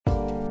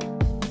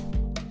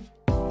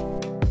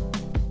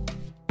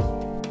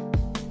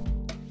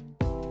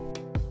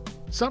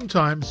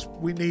Sometimes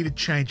we need a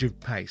change of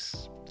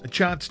pace, a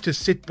chance to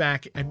sit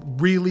back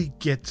and really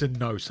get to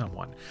know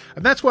someone.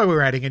 And that's why we're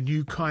adding a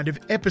new kind of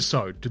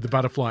episode to the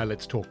Butterfly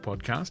Let's Talk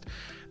podcast.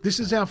 This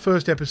is our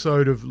first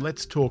episode of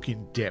Let's Talk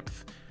in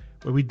Depth,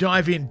 where we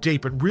dive in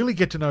deep and really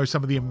get to know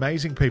some of the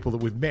amazing people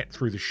that we've met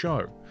through the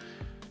show.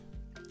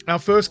 Our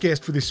first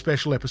guest for this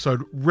special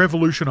episode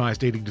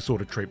revolutionised eating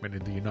disorder treatment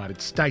in the United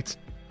States.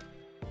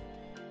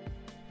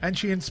 And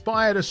she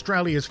inspired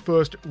Australia's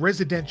first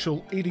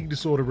residential eating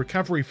disorder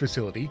recovery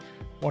facility,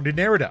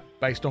 Wodonderita,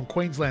 based on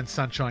Queensland's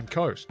Sunshine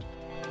Coast.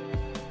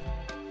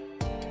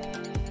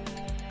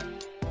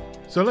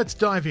 So let's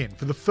dive in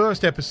for the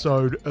first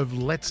episode of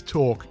Let's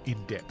Talk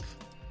in Depth.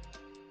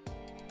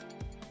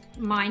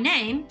 My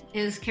name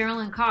is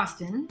Carolyn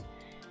Costin,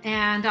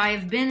 and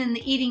I've been in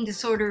the eating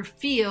disorder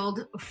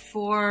field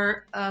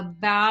for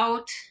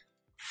about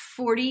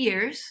 40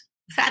 years.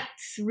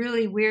 That's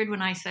really weird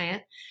when I say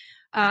it.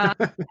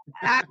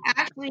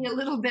 Actually, a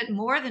little bit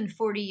more than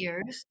 40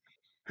 years.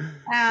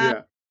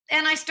 And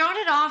I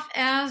started off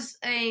as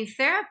a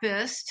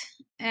therapist,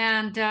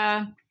 and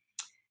I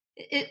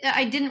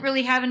didn't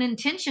really have an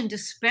intention to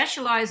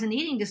specialize in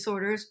eating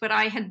disorders, but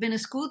I had been a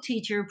school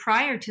teacher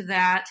prior to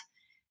that.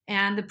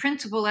 And the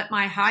principal at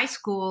my high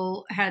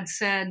school had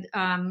said,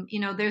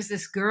 there's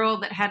this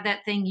girl that had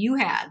that thing you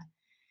had.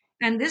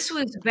 And this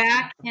was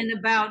back in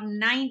about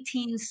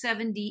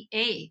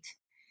 1978.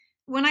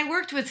 When I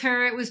worked with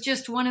her, it was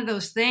just one of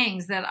those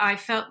things that I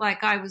felt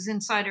like I was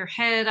inside her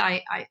head.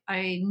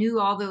 I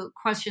knew all the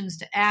questions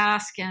to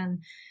ask, and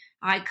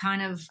I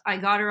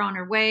got her on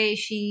her way.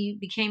 She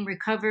became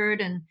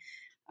recovered, and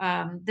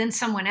then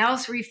someone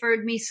else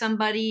referred me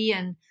somebody.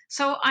 And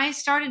so I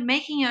started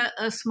making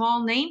a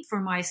small name for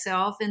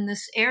myself in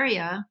this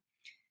area.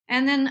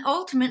 And then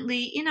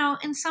ultimately,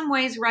 in some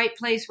ways, right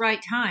place,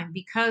 right time.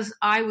 Because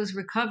I was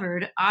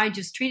recovered, I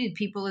just treated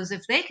people as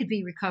if they could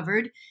be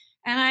recovered.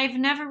 And I've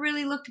never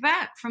really looked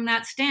back from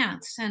that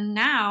stance. And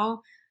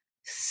now,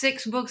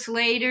 6 books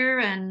later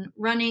and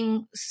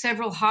running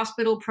several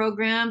hospital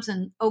programs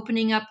and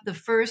opening up the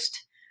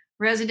first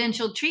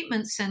residential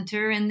treatment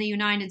center in the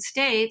United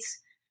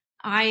States,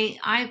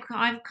 I've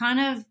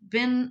kind of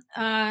been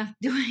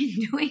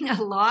doing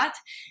a lot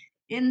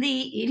in the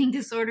eating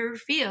disorder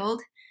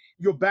field.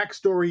 Your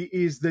backstory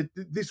is that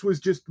this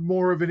was just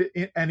more of an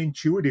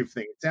intuitive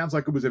thing. It sounds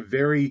like it was a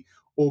very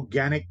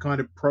organic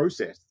kind of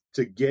process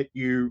to get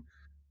you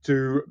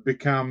to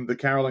become the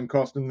Carolyn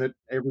Costin that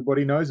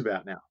everybody knows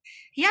about now.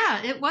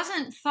 Yeah, it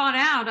wasn't thought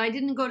out. I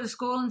didn't go to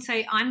school and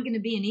say, I'm going to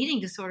be an eating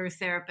disorder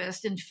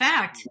therapist. In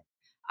fact,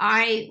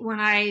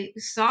 when I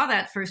saw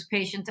that first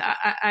patient,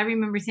 I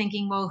remember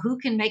thinking, well, who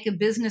can make a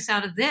business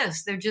out of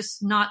this? There are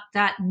just not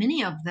that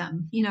many of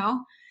them,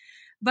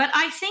 But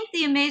I think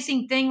the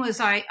amazing thing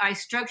was I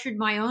structured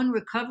my own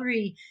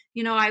recovery.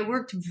 I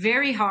worked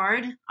very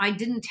hard. I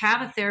didn't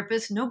have a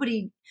therapist.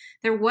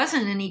 There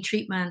wasn't any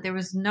treatment. There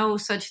was no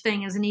such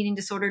thing as an eating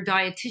disorder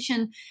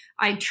dietitian.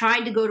 I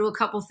tried to go to a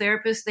couple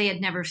therapists. They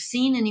had never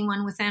seen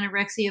anyone with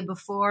anorexia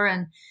before,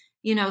 and,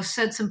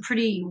 said some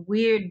pretty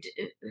weird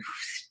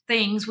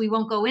things we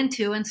won't go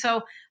into. And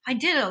so I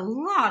did a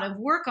lot of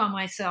work on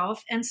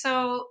myself. And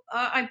so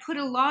I put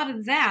a lot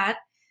of that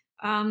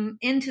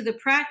into the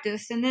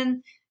practice. And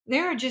then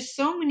there are just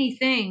so many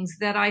things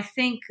that I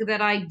think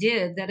that I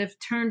did that have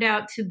turned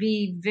out to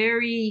be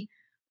very,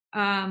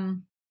 it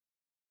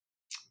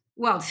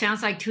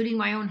sounds like tooting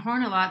my own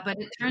horn a lot, but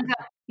it turns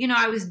out,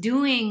 I was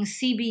doing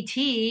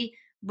CBT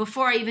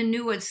before I even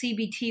knew what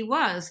CBT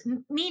was,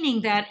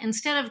 meaning that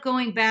instead of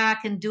going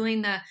back and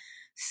doing the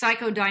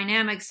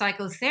psychodynamic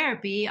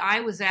psychotherapy,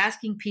 I was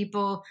asking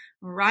people,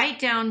 write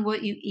down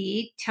what you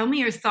eat, tell me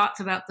your thoughts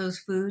about those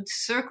foods,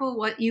 circle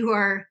what you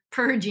are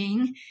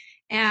purging,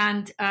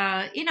 and,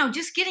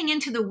 just getting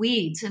into the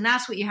weeds. And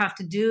that's what you have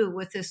to do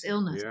with this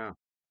illness. Yeah.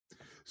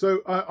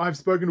 So I've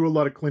spoken to a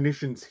lot of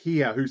clinicians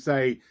here who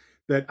say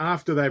that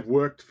after they've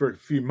worked for a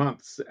few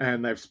months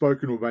and they've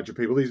spoken to a bunch of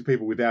people, these are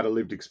people without a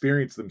lived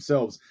experience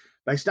themselves,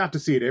 they start to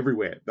see it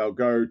everywhere. They'll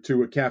go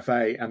to a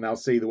cafe and they'll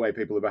see the way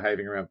people are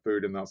behaving around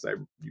food, and they'll say,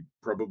 you're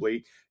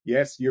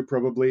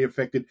probably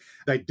affected.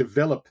 They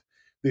develop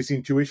this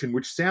intuition,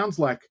 which sounds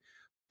like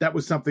that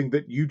was something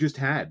that you just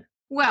had.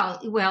 Well,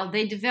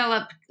 they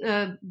developed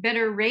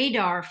better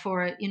radar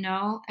for it,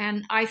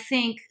 and I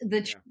think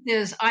the truth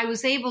is I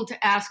was able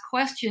to ask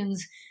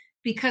questions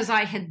because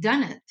I had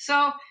done it.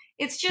 So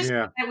it's just,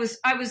 I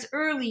was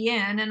early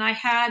in, and I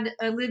had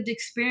a lived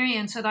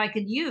experience that I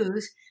could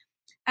use,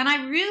 and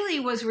I really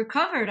was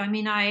recovered. I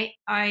mean, I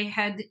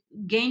had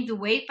gained the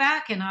weight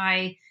back, and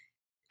I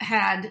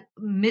had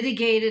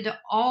mitigated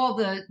all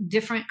the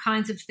different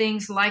kinds of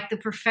things like the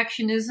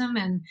perfectionism,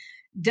 and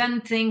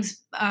done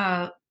things,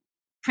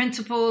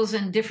 principles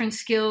and different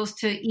skills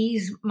to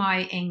ease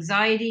my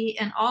anxiety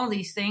and all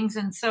these things.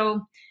 And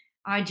so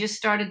I just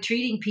started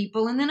treating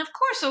people. And then, of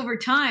course, over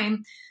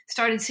time,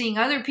 started seeing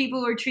other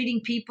people who are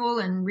treating people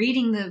and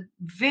reading the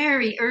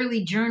very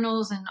early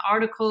journals and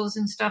articles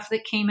and stuff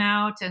that came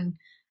out. And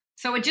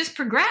so it just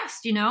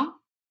progressed,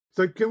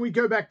 So can we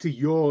go back to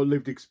your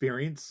lived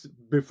experience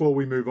before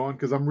we move on?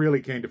 Because I'm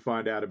really keen to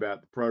find out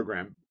about the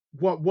program.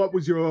 What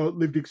was your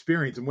lived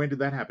experience and when did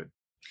that happen?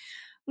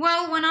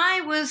 Well, when I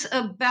was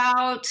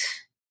about,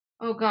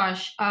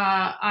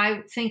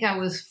 I think I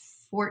was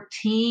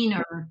 14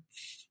 or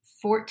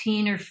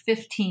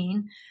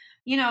 15,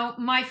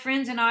 my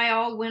friends and I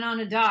all went on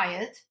a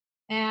diet.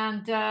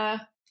 And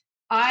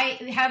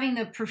having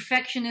the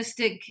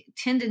perfectionistic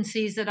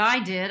tendencies that I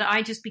did,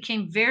 I just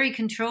became very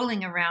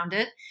controlling around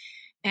it.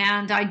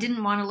 And I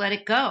didn't want to let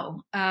it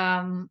go.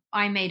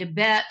 I made a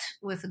bet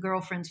with a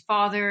girlfriend's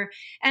father,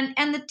 and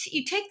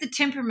you take the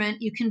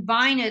temperament, you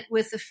combine it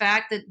with the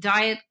fact that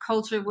diet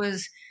culture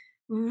was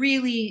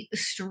really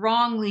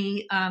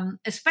strongly,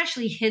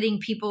 especially hitting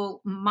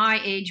people my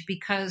age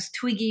because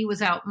Twiggy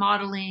was out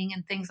modeling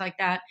and things like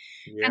that.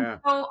 Yeah. And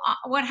so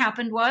what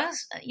happened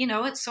was,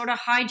 it sort of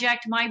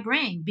hijacked my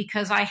brain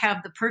because I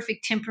have the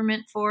perfect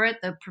temperament for it,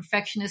 the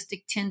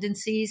perfectionistic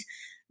tendencies,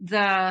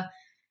 the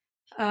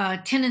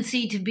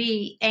tendency to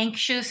be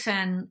anxious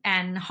and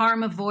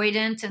harm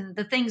avoidant, and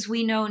the things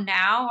we know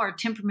now are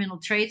temperamental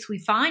traits we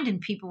find in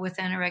people with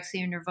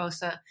anorexia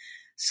nervosa.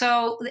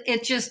 So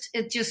it just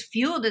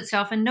fueled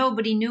itself, and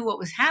nobody knew what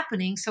was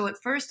happening. So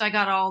at first, I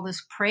got all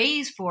this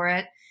praise for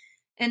it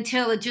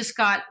until it just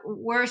got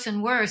worse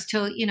and worse.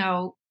 Till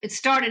it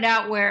started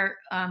out where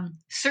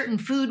certain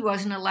food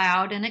wasn't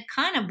allowed, and it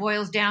kind of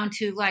boils down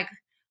to like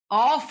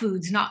all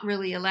foods not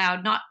really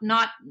allowed,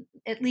 not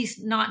at least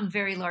not in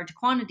very large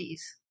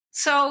quantities.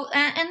 So,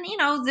 and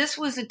this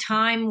was a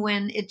time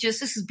when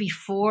this is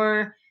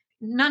before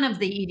none of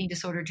the eating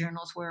disorder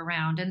journals were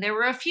around. And there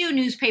were a few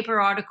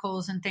newspaper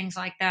articles and things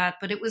like that,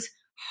 but it was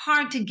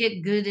hard to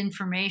get good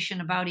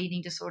information about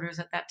eating disorders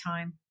at that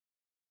time.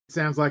 It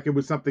sounds like it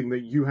was something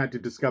that you had to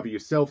discover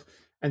yourself.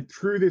 And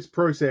through this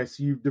process,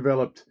 you've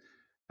developed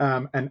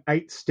an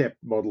 8-step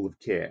model of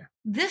care.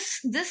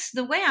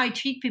 The way I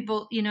treat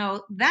people,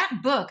 that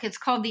book, it's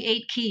called The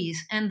 8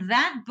 Keys, and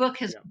that book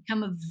has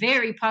become a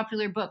very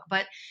popular book.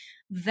 But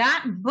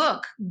that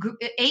book,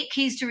 8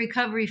 Keys to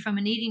Recovery from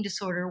an Eating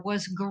Disorder,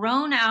 was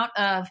grown out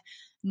of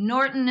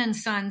Norton and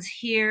Sons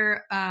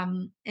here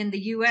in the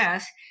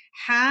U.S.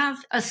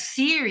 have a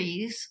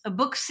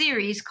book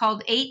series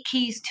called 8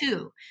 Keys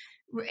to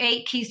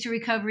 8 Keys to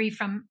Recovery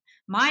from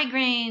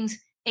Migraines,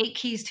 8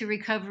 Keys to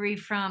Recovery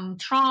from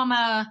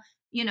Trauma.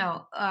 They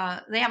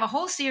have a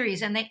whole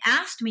series, and they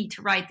asked me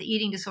to write the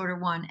eating disorder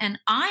one. And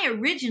I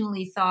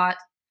originally thought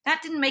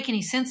that didn't make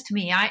any sense to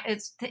me.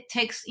 It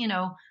takes,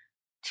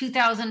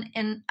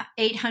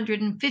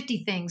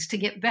 2,850 things to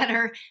get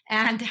better.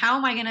 And how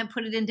am I going to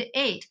put it into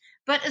 8?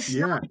 But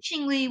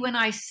astonishingly, when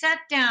I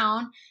sat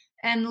down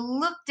and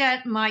looked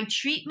at my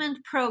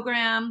treatment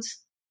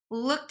programs,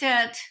 looked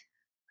at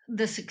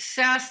the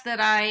success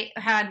that I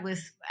had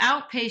with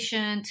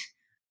outpatient,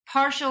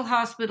 partial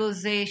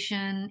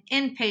hospitalization,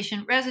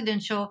 inpatient,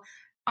 residential,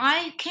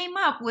 I came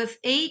up with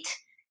 8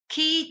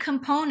 key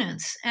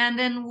components and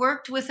then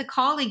worked with a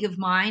colleague of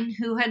mine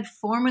who had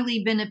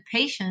formerly been a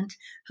patient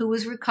who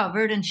was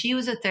recovered, and she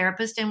was a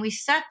therapist, and we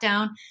sat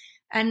down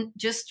and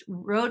just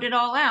wrote it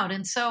all out.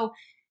 And so,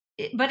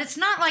 but it's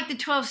not like the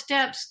 12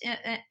 steps.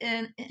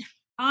 And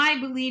I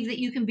believe that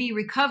you can be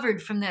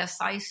recovered from this.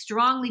 I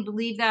strongly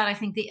believe that. I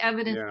think the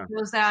evidence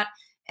shows that.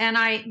 And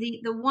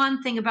the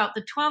one thing about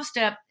the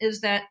 12-step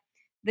is that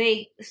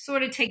they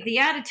sort of take the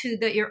attitude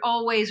that you're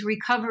always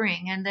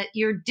recovering and that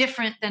you're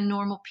different than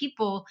normal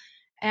people,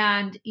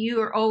 and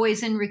you are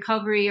always in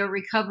recovery or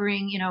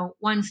recovering,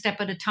 one step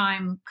at a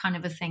time kind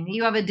of a thing.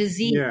 You have a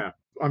disease. Yeah,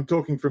 I'm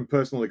talking from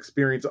personal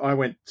experience. I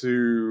went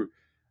to,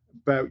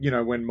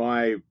 when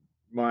my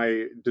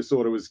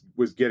disorder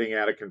was getting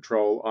out of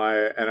control,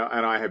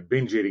 I have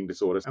binge eating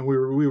disorders, and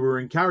we were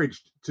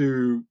encouraged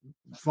to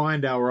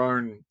find our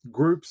own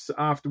groups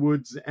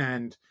afterwards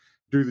and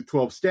do the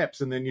 12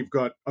 steps. And then you've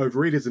got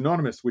Overeaters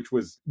Anonymous,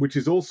 which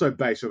is also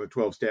based on the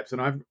 12 steps.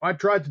 And I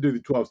tried to do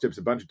the 12 steps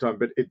a bunch of times,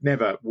 but it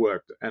never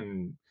worked.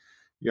 And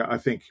I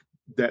think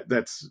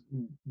that's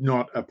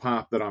not a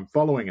path that I'm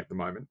following at the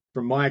moment.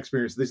 From my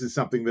experience, this is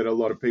something that a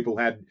lot of people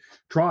had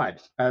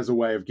tried as a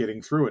way of getting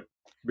through it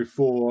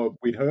before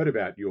we'd heard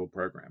about your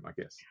program, I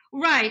guess.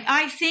 Right.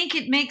 I think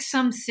it makes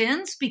some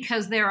sense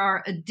because there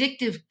are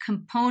addictive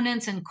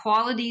components and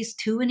qualities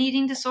to an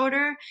eating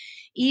disorder.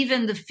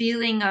 Even the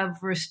feeling of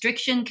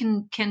restriction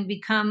can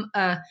become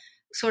a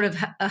sort of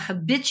a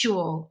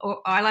habitual,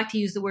 or I like to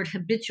use the word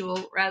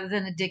habitual rather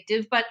than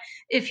addictive. But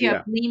if you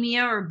have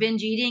bulimia or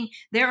binge eating,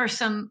 there are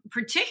some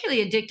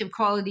particularly addictive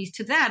qualities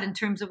to that in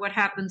terms of what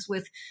happens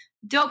with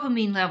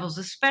dopamine levels,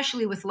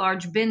 especially with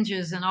large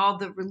binges and all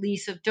the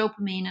release of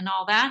dopamine and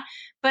all that.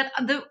 But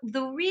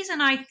the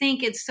reason I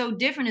think it's so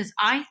different is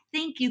I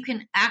think you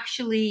can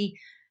actually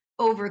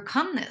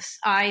overcome this.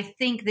 I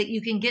think that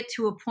you can get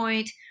to a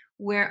point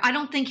where I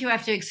don't think you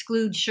have to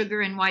exclude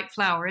sugar and white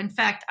flour. In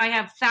fact, I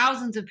have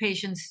thousands of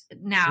patients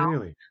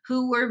now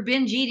who were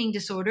binge eating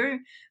disorder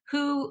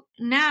who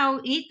now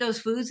eat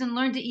those foods and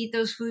learn to eat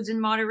those foods in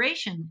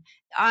moderation.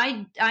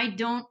 I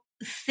don't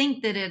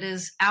think that it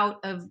is out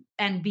of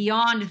and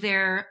beyond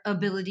their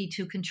ability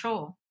to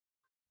control.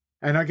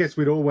 And I guess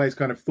we'd always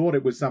kind of thought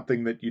it was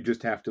something that you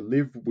just have to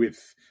live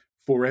with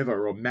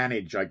forever, or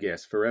manage, I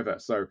guess, forever.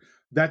 So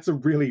that's a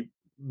really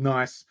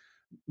nice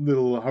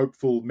little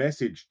hopeful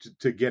message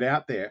to get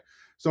out there.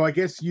 So I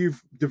guess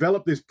you've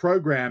developed this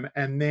program,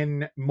 and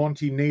then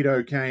Monty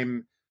Nido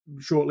came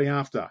shortly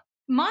after.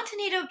 Monty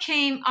Nido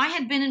came, I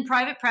had been in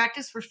private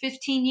practice for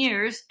 15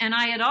 years, and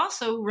I had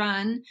also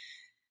run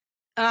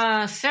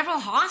several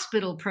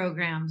hospital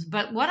programs.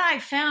 But what I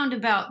found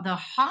about the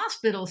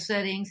hospital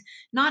settings,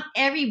 not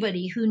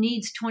everybody who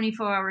needs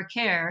 24-hour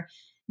care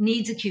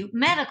needs acute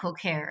medical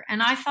care.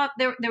 And I thought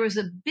there was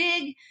a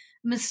big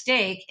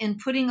mistake in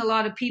putting a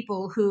lot of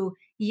people who,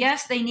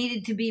 yes, they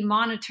needed to be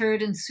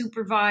monitored and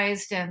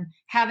supervised and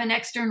have an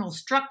external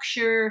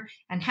structure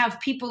and have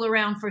people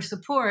around for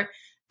support,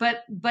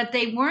 but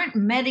they weren't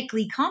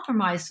medically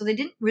compromised, so they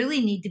didn't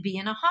really need to be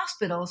in a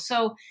hospital.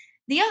 So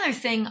the other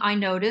thing I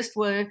noticed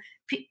was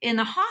in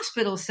the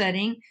hospital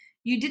setting,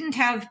 you didn't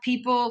have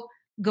people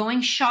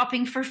going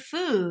shopping for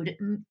food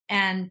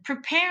and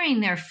preparing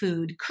their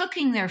food,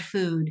 cooking their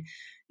food,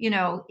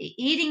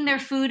 eating their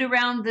food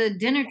around the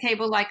dinner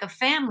table like a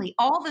family,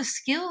 all the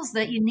skills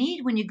that you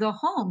need when you go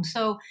home.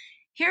 So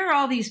here are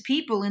all these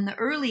people in the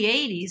early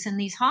 80s in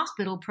these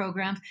hospital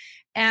programs,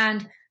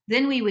 and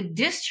then we would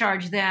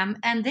discharge them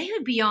and they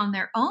would be on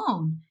their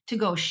own to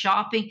go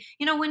shopping.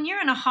 When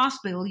you're in a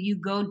hospital, you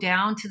go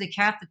down to the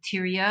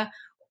cafeteria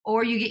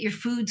or you get your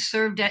food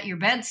served at your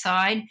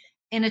bedside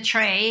in a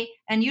tray,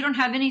 and you don't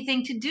have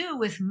anything to do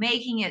with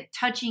making it,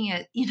 touching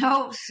it,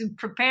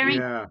 preparing,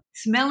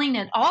 smelling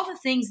it, all the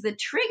things that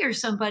trigger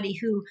somebody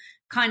who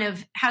kind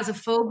of has a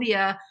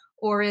phobia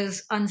or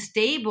is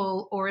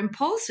unstable or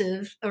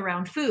impulsive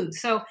around food.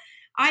 So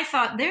I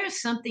thought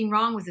there's something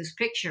wrong with this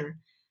picture.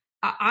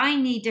 I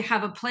need to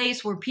have a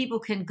place where people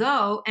can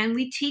go and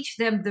we teach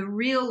them the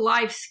real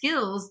life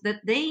skills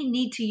that they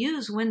need to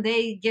use when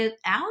they get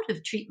out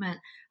of treatment.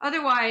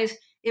 Otherwise,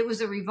 it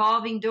was a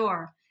revolving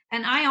door.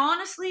 And I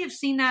honestly have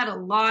seen that a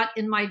lot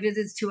in my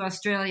visits to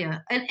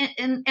Australia.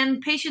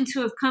 And patients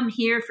who have come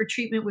here for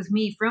treatment with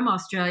me from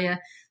Australia,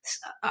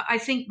 I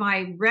think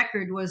my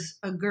record was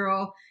a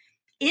girl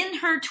in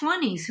her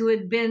 20s who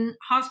had been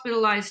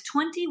hospitalized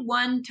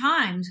 21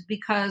 times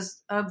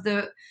because of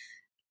the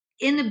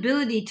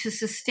inability to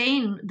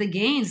sustain the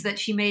gains that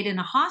she made in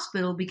a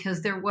hospital,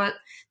 because there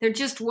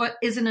just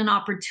isn't an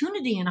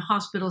opportunity in a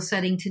hospital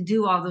setting to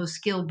do all those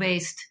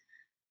skill-based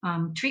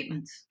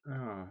treatments.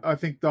 I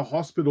think the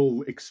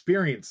hospital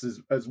experience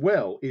as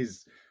well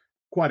is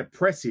quite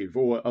oppressive,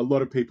 or a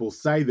lot of people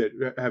say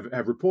that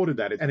have reported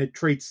that, and it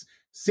treats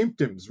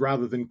symptoms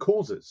rather than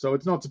causes. So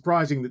it's not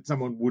surprising that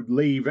someone would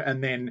leave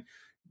and then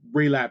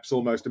relapse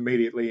almost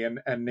immediately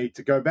and need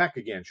to go back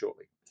again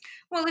shortly.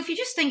 Well, if you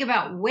just think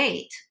about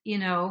weight,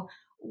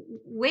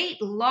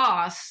 weight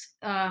loss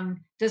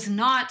does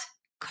not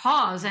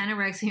cause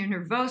anorexia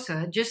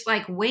nervosa, just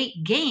like weight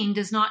gain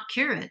does not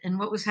cure it. And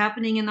what was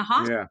happening in the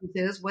hospitals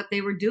is what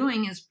they were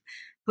doing is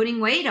putting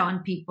weight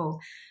on people.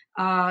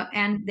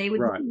 And they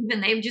would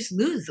they would just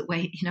lose the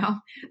weight,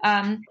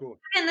 Cool.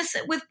 And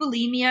with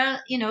bulimia,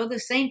 the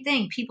same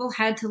thing. People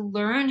had to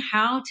learn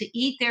how to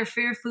eat their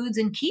fair foods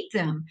and keep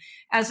them,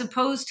 as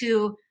opposed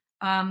to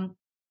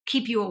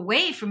keep you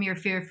away from your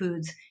fair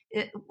foods.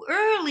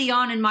 Early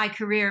on in my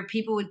career,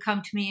 people would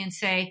come to me and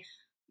say,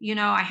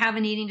 I have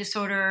an eating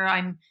disorder.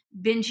 I'm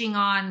binging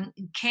on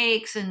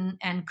cakes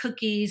and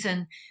cookies.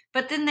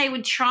 But then they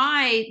would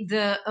try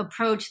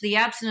the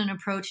abstinent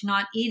approach,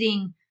 not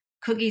eating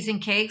cookies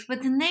and cakes,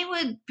 but then they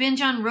would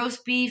binge on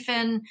roast beef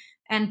and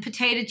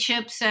potato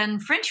chips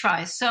and French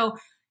fries. So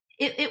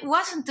it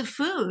wasn't the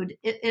food.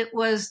 It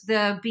was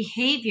the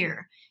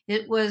behavior.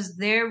 It was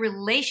their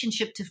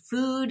relationship to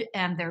food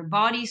and their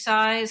body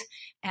size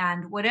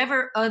and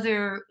whatever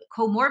other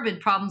comorbid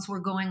problems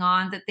were going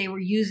on that they were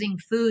using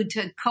food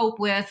to cope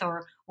with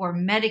or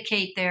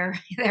medicate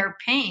their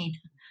pain.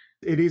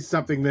 It is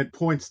something that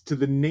points to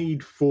the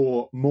need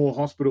for more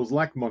hospitals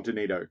like Monty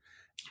Nido.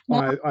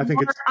 I think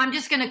I'm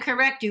just going to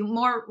correct you.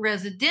 More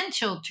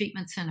residential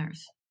treatment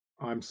centers.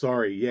 I'm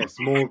sorry. Yes,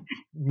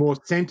 more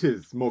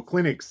centers, more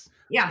clinics.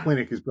 Yeah,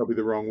 clinic is probably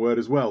the wrong word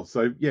as well.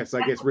 So yes,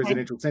 I guess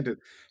residential centers.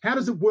 How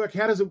does it work?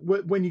 How does it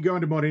work when you go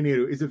into Monty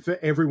Nido? Is it for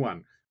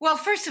everyone? Well,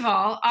 first of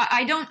all,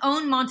 I don't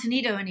own Monty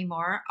Nido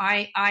anymore.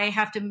 I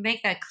have to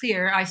make that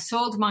clear. I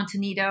sold Monty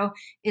Nido.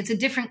 It's a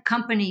different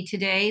company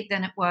today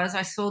than it was.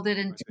 I sold it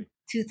in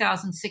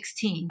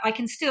 2016. I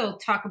can still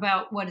talk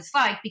about what it's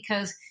like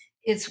because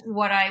it's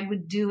what I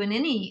would do in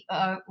any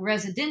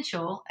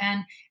residential.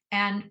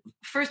 And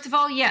first of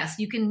all, yes,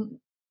 you can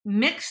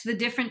mix the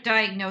different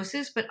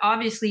diagnoses, but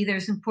obviously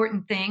there's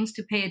important things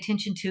to pay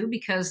attention to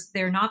because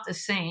they're not the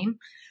same.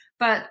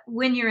 But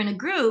when you're in a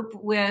group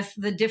with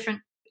the different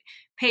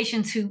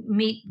patients who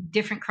meet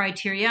different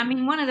criteria, I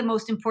mean, one of the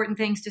most important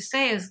things to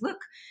say is, look,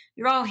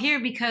 you're all here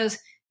because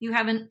you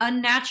have an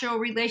unnatural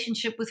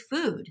relationship with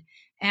food.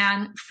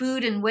 And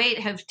food and weight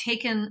have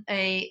taken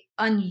a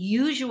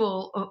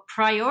unusual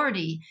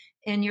priority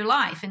in your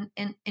life,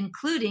 and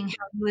including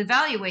how you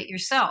evaluate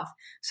yourself.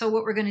 So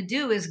what we're going to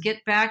do is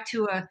get back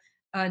to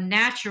a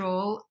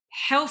natural,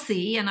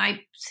 healthy, and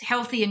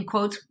healthy in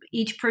quotes,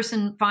 each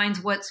person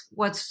finds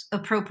what's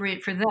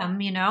appropriate for them,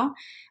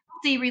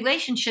 the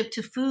relationship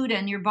to food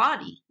and your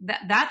body.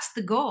 That's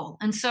the goal.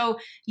 And so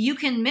you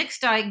can mix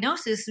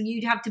diagnosis.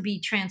 You have to be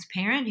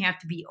transparent. You have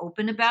to be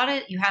open about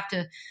it. You have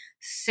to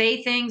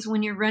say things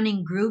when you're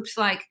running groups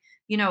like,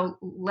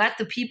 let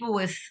the people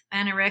with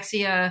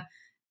anorexia,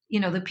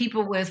 the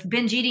people with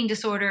binge eating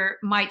disorder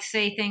might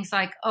say things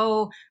like,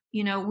 oh,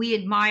 we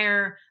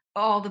admire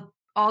all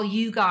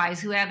you guys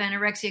who have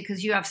anorexia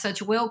because you have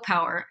such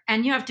willpower.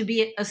 And you have to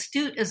be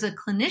astute as a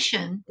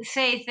clinician,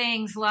 say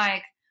things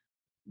like,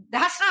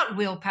 that's not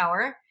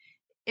willpower.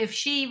 If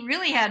she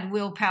really had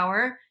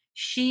willpower,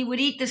 she would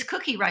eat this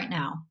cookie right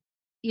now,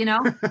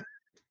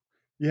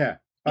 Yeah.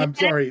 I'm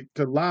sorry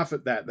to laugh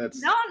at that. That's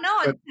no,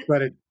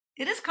 but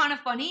it is kind of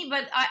funny,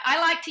 but I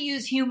like to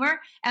use humor.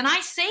 And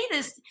I say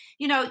this,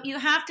 you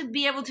have to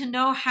be able to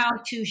know how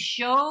to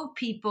show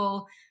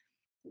people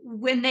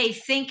when they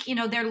think,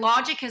 their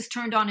logic has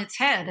turned on its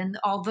head. And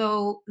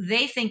although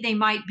they think they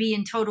might be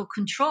in total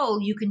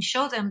control, you can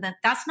show them that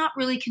that's not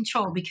really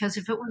control, because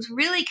if it was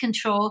really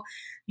control,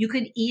 you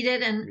could eat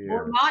it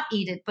or not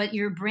eat it. But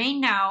your brain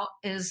now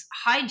is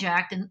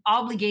hijacked and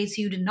obligates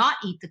you to not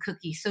eat the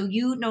cookie. So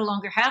you no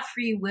longer have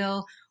free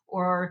will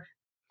or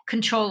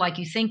control like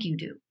you think you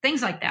do.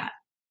 Things like that.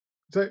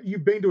 So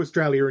you've been to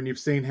Australia and you've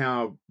seen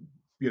how,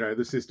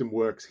 the system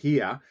works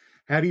here.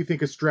 How do you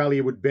think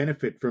Australia would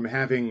benefit from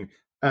having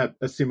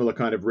a similar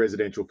kind of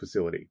residential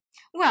facility?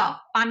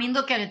 Well,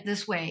 look at it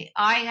this way.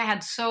 I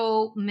had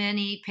so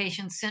many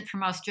patients sent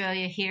from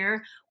Australia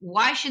here.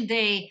 Why should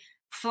they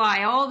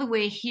fly all the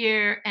way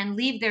here and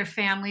leave their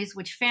families,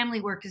 which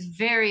family work is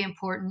very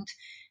important,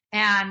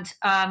 and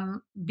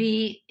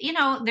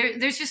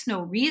there's just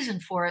no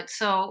reason for it.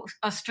 So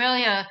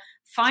Australia,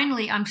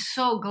 finally, I'm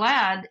so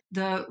glad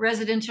the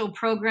residential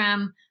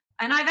program,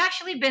 and I've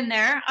actually been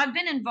there. I've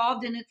been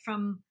involved in it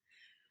from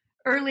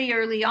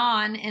early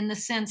on, in the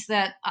sense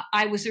that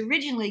I was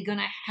originally going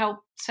to help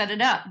set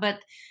it up. But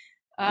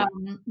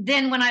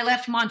then when I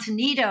left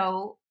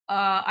Montanito,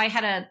 I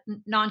had a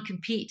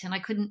non-compete and I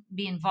couldn't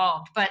be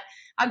involved. But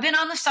I've been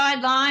on the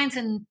sidelines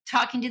and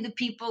talking to the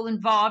people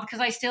involved,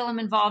 because I still am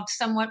involved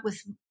somewhat with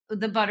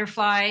the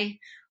butterfly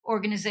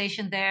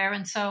organization there.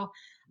 And so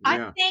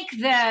I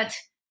think that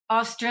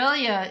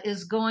Australia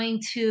is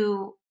going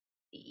to,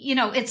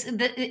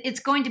 it's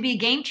going to be a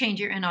game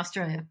changer in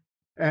Australia.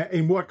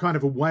 In what kind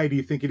of a way do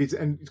you think it is?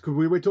 And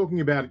we were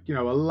talking about,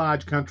 a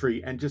large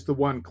country and just the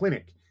one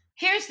clinic.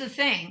 Here's the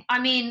thing.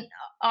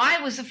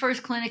 I was the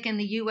first clinic in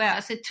the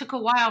U.S. It took a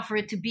while for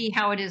it to be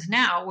how it is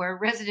now, where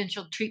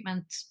residential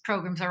treatment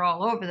programs are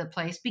all over the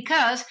place,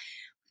 because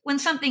when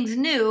something's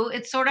new,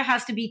 it sort of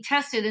has to be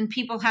tested and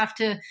people have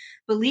to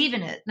believe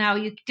in it. Now,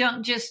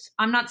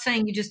 I'm not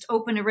saying you just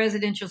open a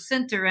residential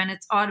center and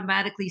it's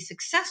automatically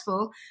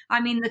successful.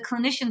 The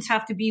clinicians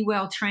have to be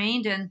well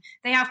trained and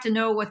they have to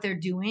know what they're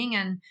doing.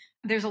 And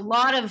there's a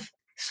lot of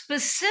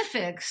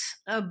specifics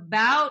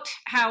about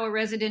how a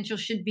residential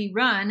should be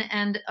run.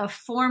 And a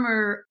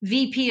former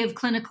VP of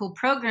clinical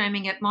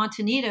programming at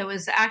Montanito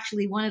is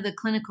actually one of the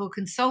clinical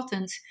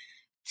consultants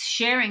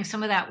sharing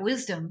some of that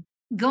wisdom.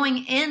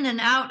 Going in and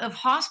out of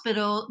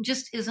hospital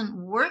just isn't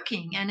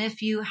working. And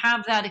if you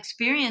have that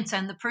experience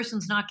and the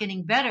person's not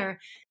getting better,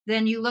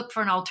 then you look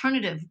for an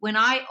alternative. When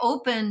I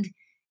opened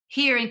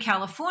here in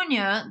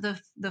California,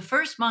 the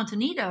first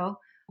Montanito,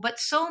 but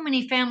so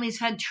many families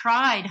had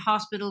tried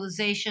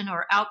hospitalization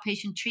or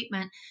outpatient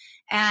treatment,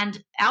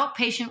 and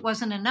outpatient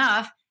wasn't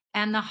enough,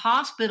 and the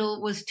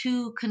hospital was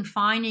too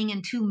confining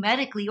and too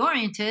medically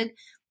oriented,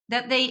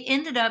 that they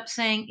ended up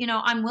saying,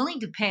 I'm willing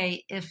to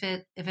pay if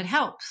it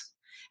helps.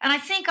 And I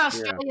think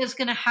Australia is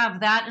going to have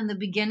that in the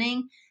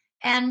beginning.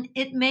 And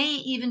it may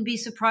even be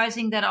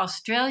surprising that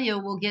Australia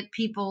will get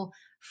people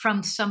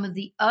from some of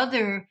the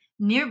other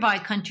nearby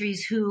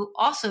countries who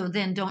also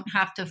then don't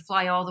have to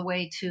fly all the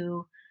way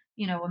to,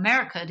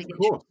 America to get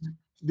treatment.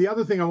 The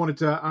other thing I wanted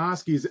to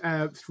ask is,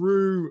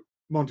 through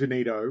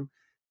Montanito,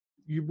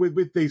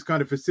 with these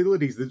kind of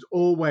facilities, there's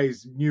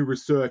always new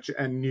research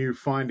and new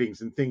findings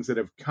and things that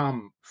have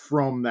come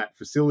from that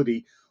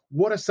facility.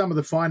 What are some of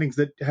the findings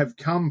that have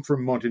come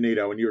from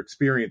Montanito and your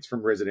experience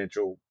from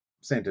residential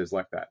centers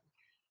like that?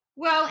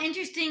 Well,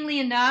 interestingly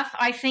enough,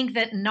 I think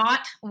that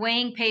not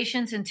weighing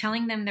patients and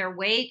telling them their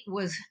weight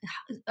was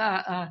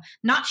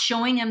not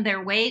showing them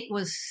their weight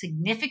was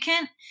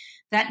significant.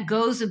 That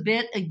goes a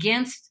bit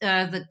against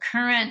the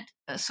current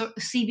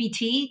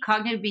CBT,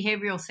 cognitive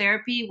behavioral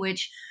therapy,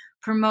 which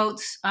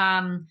promotes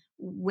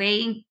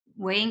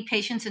weighing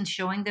patients and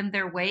showing them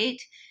their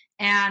weight.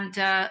 And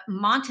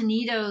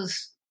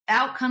Montanito's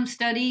outcome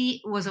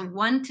study was a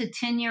 1 to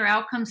 10 year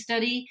outcome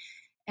study.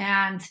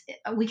 And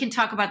we can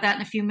talk about that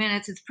in a few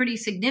minutes. It's pretty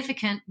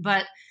significant,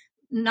 but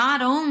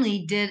not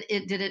only did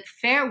it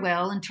fare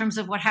well in terms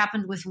of what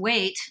happened with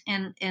weight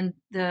and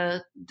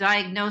the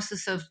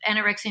diagnosis of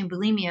anorexia and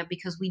bulimia,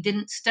 because we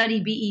didn't study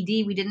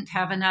BED, we didn't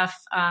have enough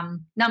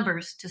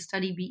numbers to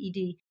study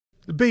BED.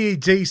 The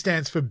BED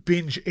stands for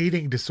binge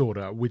eating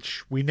disorder,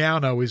 which we now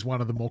know is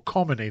one of the more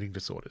common eating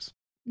disorders.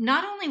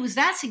 Not only was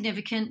that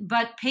significant,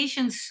 but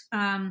patients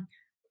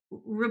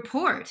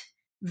report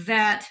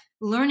that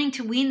learning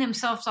to wean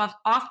themselves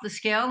off the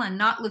scale and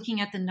not looking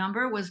at the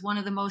number was one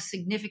of the most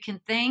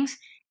significant things,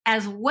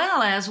 as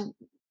well as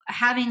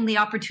having the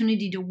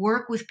opportunity to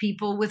work with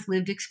people with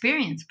lived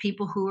experience,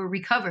 people who are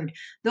recovered.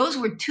 Those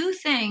were two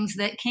things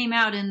that came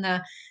out in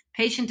the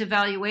patient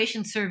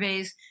evaluation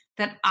surveys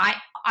that I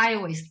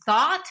always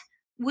thought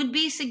would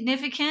be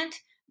significant,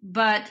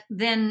 but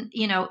then,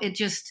 it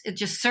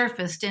just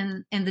surfaced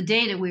in the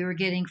data we were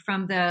getting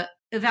from the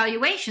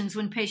evaluations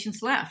when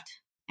patients left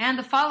and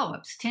the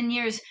follow-ups 10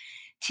 years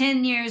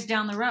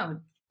down the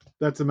road.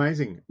 That's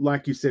amazing.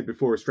 Like you said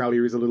before,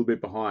 Australia is a little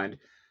bit behind.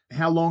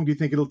 How long do you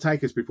think it'll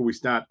take us before we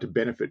start to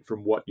benefit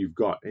from what you've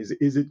got?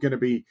 Is it going to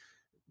be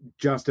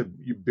just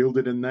you build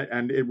it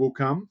and it will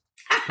come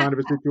kind of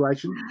a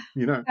situation?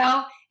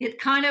 Well,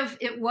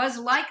 it was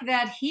like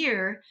that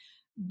here,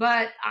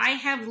 but I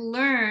have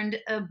learned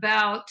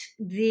about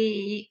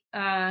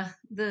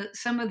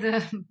some of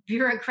the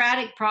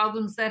bureaucratic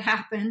problems that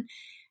happen.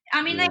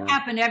 I mean, They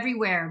happen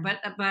everywhere, but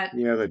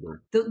yeah, they do.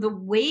 The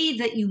way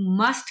that you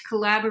must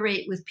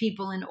collaborate with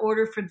people in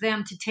order for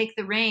them to take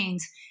the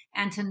reins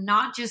and to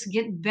not just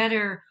get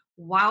better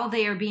while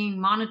they are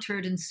being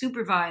monitored and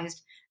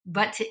supervised,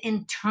 but to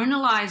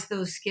internalize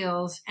those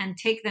skills and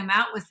take them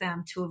out with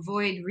them to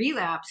avoid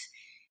relapse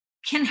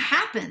can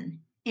happen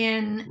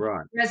in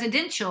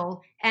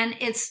residential, and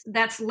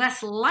that's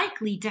less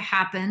likely to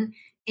happen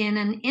in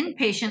an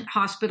inpatient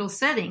hospital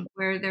setting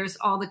where there's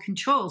all the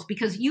controls,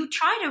 because you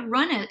try to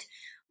run it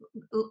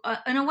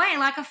in a way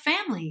like a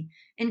family,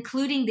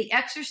 including the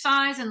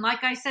exercise. And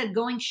like I said,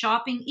 going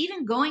shopping,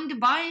 even going to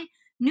buy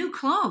new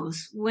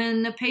clothes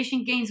when the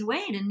patient gains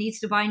weight and needs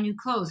to buy new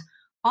clothes.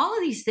 All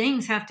of these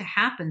things have to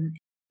happen.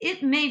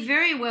 It may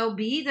very well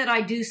be that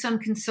I do some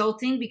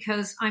consulting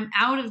because I'm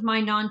out of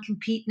my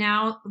non-compete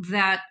now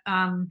that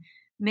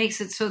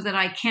makes it so that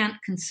I can't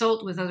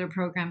consult with other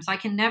programs. I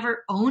can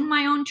never own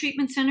my own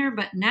treatment center,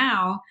 but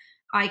now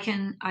I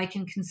can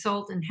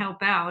consult and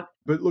help out.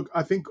 But look,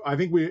 I think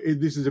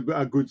this is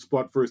a good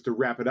spot for us to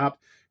wrap it up.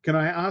 Can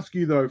I ask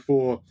you though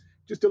for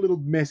just a little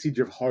message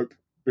of hope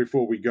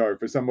before we go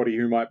for somebody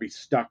who might be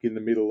stuck in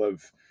the middle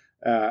of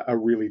a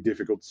really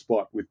difficult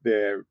spot with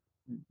their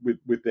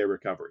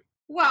recovery?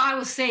 Well, I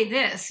will say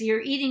this: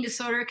 your eating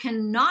disorder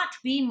cannot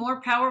be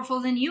more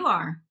powerful than you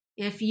are.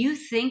 If you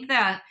think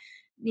that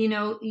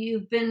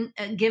you've been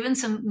given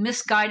some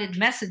misguided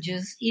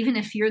messages, even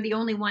if you're the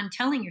only one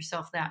telling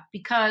yourself that,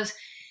 because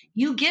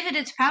you give it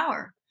its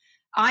power.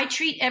 I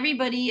treat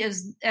everybody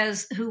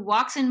as who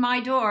walks in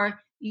my door.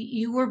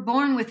 You were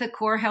born with a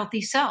core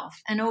healthy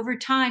self, and over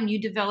time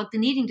you developed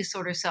an eating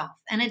disorder self,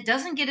 and it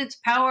doesn't get its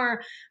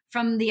power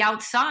from the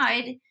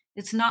outside.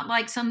 It's not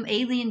like some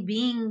alien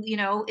being,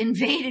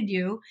 invaded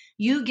you.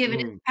 You give it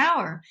its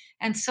power.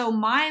 And so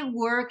my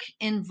work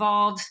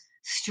involves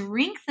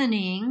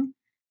strengthening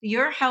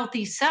your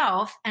healthy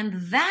self, and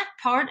that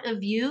part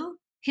of you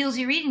heals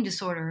your eating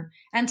disorder.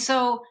 And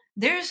so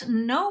there's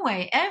no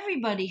way,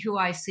 everybody who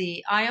I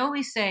see, I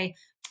always say,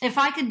 if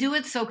I could do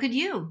it, so could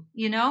you,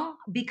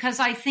 because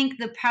I think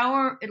the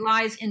power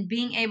lies in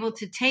being able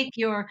to take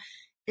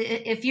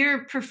if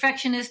you're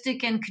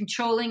perfectionistic and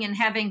controlling and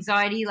have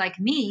anxiety like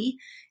me,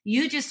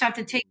 you just have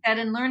to take that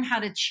and learn how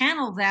to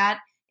channel that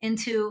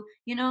into,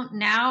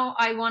 now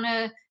I want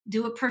to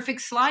do a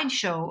perfect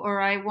slideshow, or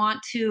I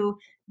want to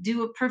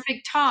do a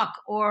perfect talk,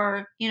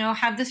 or,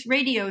 have this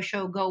radio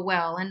show go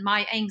well. And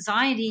my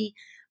anxiety,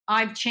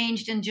 I've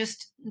changed and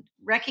just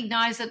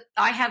recognize that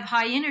I have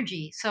high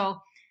energy. So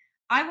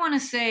I want to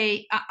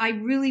say, I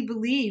really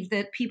believe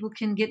that people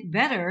can get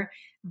better,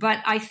 but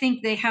I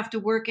think they have to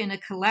work in a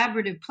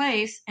collaborative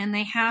place, and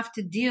they have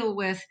to deal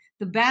with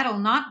the battle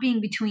not being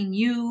between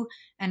you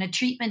and a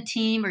treatment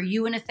team, or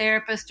you and a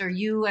therapist, or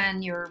you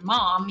and your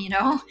mom.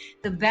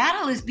 The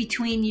battle is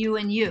between you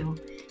and you,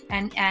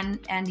 and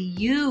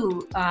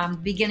you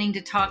beginning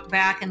to talk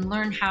back and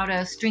learn how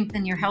to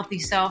strengthen your healthy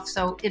self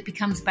so it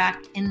becomes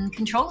back in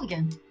control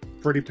again.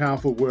 Pretty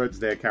powerful words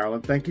there,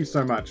 Carolyn. Thank you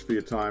so much for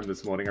your time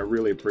this morning. I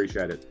really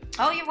appreciate it.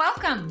 Oh, you're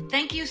welcome.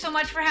 Thank you so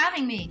much for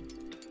having me.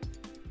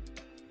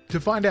 To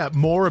find out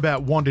more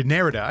about Wanda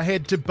Nerida,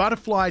 head to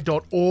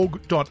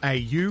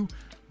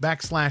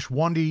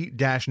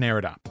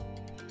butterfly.org.au/Wandi-Nerida.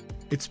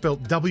 It's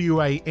spelled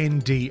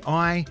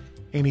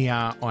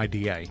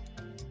WANDINERIDA.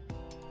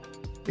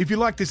 If you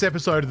like this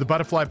episode of the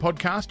Butterfly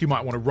Podcast, you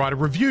might want to write a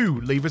review,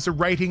 leave us a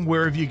rating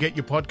wherever you get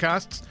your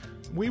podcasts.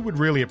 We would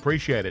really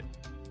appreciate it.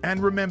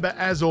 And remember,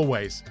 as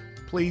always,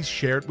 please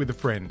share it with a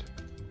friend.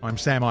 I'm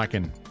Sam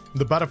Eichen.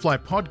 The Butterfly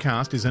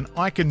Podcast is an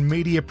Eichen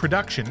Media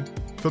production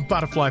for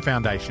Butterfly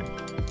Foundation.